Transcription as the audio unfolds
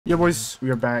Yeah, boys, we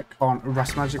are back on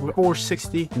Rust Magic with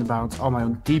 460 in the bounce on my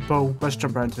own depot. Let's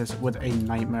jump right into this with a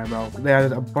nightmare, bro. They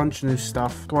added a bunch of new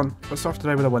stuff. Come on, let's start off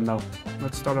today with a win, though.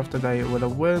 Let's start off today with a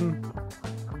win.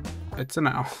 It's a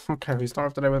now. Okay, we start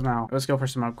off today with a now. Let's go for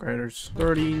some upgraders.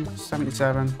 13,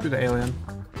 77, do the alien.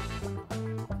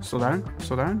 Slow down,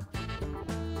 slow down.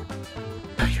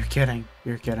 Oh, you're kidding.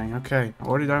 You're kidding. Okay,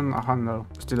 already down a hundo.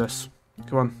 Let's do this.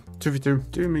 Come on, 2v2.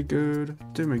 Do me good.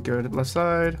 Do me good. Left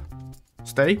side.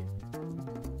 Stay.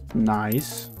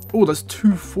 Nice. Oh, that's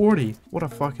 240. What a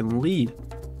fucking lead.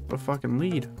 What a fucking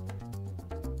lead.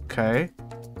 Okay.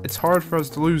 It's hard for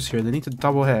us to lose here. They need to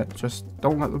double hit. Just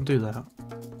don't let them do that.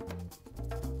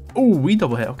 Oh, we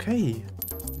double hit. Okay.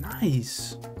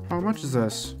 Nice. How much is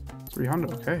this?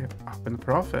 300. Okay. Up in the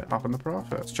profit. Up in the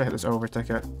profit. Let's try hit this over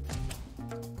ticket.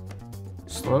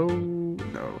 Slow.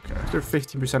 No, okay. They're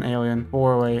 15% alien.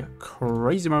 4-away.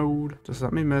 Crazy mode. Just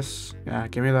let me miss. Yeah,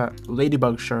 give me that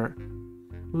ladybug shirt.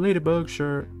 Ladybug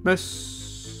shirt.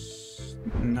 Miss.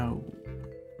 No.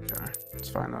 Okay. It's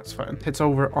fine. That's fine. Hits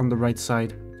over on the right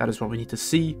side. That is what we need to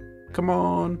see. Come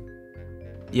on.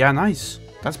 Yeah, nice.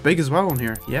 That's big as well in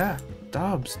here. Yeah.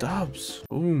 Dubs. Dubs.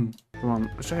 Boom. Come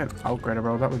on. Let's try an outgrader,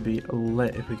 bro. That would be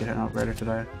lit if we could hit an outgrader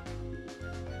today.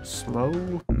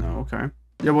 Slow. No, okay.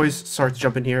 Yeah, boys, sorry to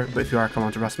jump in here, but if you are coming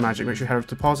on to Rust Magic, make sure you head over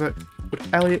to deposit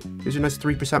with Elliot. Here's your nice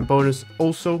 3% bonus.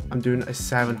 Also, I'm doing a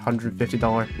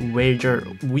 $750 wager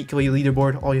weekly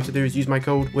leaderboard. All you have to do is use my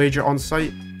code wager on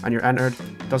site, and you're entered.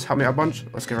 It does help me out a bunch.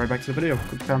 Let's get right back to the video.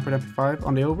 Quick down for an MP5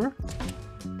 on the over.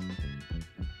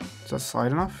 Is that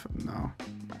slide enough? No.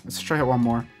 Let's try hit one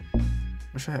more.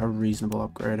 Let's try hit a reasonable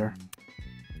upgrader.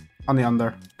 On the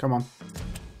under. Come on.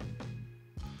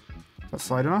 Is that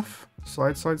slide enough?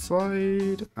 Slide, slide,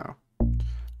 slide. No.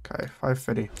 Okay,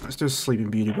 550. Let's do a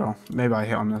Sleeping Beauty, bro. Maybe I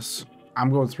hit on this.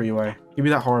 I'm going 3-way. Give me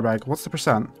that horror bag. What's the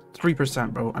percent?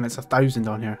 3%, bro. And it's 1,000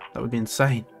 on here. That would be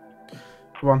insane.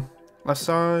 Come on. Left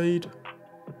side.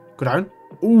 Go down.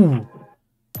 Ooh.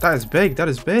 That is big. That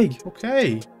is big.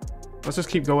 Okay. Let's just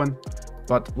keep going.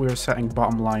 But we're setting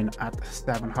bottom line at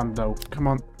 700. Come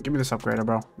on. Give me this upgrader,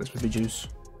 bro. This would be juice.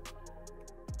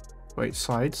 Wait,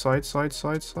 slide, slide, slide,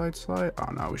 slide, slide, slide.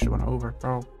 Oh no, we should have went over,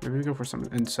 bro. Maybe we go for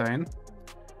something insane.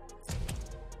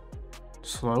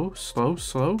 Slow, slow,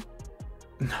 slow.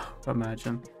 No,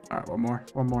 imagine. Alright, one more,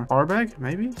 one more. Power bag,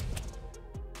 maybe?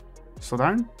 Slow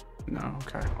down? No,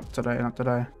 okay. Not today, not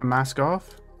today. A mask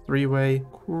off. 3-way.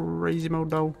 Crazy mode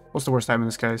though. What's the worst time in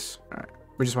this case? Alright,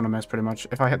 we just want to miss pretty much.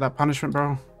 If I hit that punishment,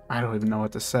 bro, I don't even know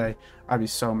what to say. I'd be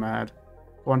so mad.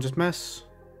 One just miss.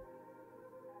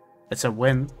 It's a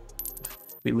win.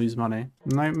 We lose money.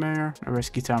 Nightmare. A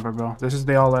risky temper, bro. This is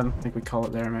the all-in. I think we call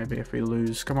it there, maybe, if we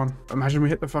lose. Come on. Imagine we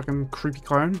hit the fucking creepy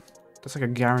clown. That's like a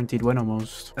guaranteed win,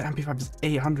 almost. The MP5 is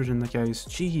 800 in the case.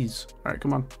 Jeez. Alright,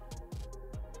 come on.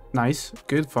 Nice.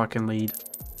 Good fucking lead.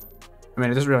 I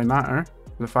mean, it doesn't really matter.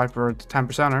 The 5 for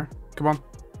 10%er. Come on.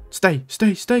 Stay.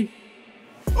 Stay. Stay.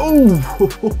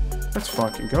 Oh! Let's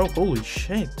fucking go. Holy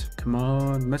shit. Come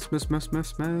on. Miss, miss, miss,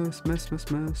 miss, miss, miss, miss,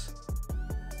 miss.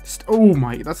 Oh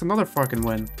my, that's another fucking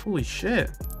win. Holy shit.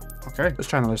 Okay, let's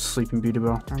try another Sleeping Beauty,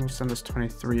 bro. I'm gonna send this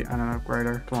 23 and an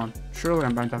upgrader. Come on. Surely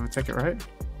I'm bound to have a ticket, right?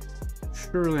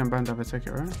 Surely I'm bound to have a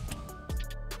ticket, right?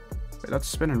 Wait, that's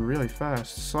spinning really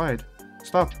fast. Slide.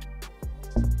 Stop.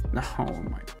 No, oh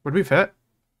my. Would we have hit?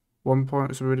 1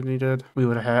 point, so we would have needed. We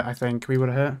would have hit, I think. We would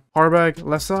have hit. Horror bag,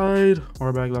 left side.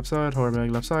 Horror bag, left side. Horror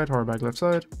bag, left side. Horror bag, left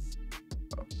side.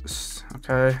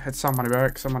 Okay, it's some money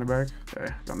back, some money back.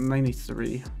 Okay, got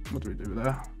 93. What do we do with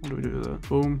that? What do we do with that?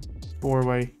 Boom.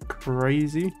 4-way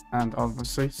crazy. And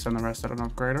obviously send the rest out an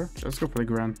upgrader. Let's go for the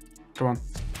grand. Come on.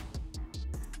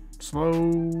 Slow.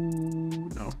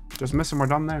 No. Just miss and we're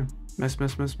done now. Miss,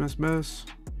 miss, miss, miss, miss.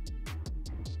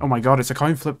 Oh my god, it's a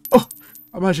coin flip. Oh!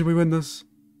 Imagine we win this.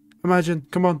 Imagine.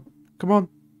 Come on. Come on.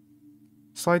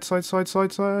 Slide, slide, slide,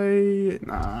 slide, slide.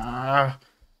 Nah.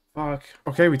 Fuck.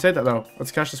 Okay, we take that though.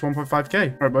 Let's cash this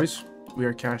 1.5k. Alright, boys. We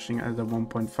are cashing at the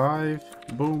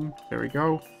 1.5. Boom. There we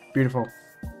go. Beautiful.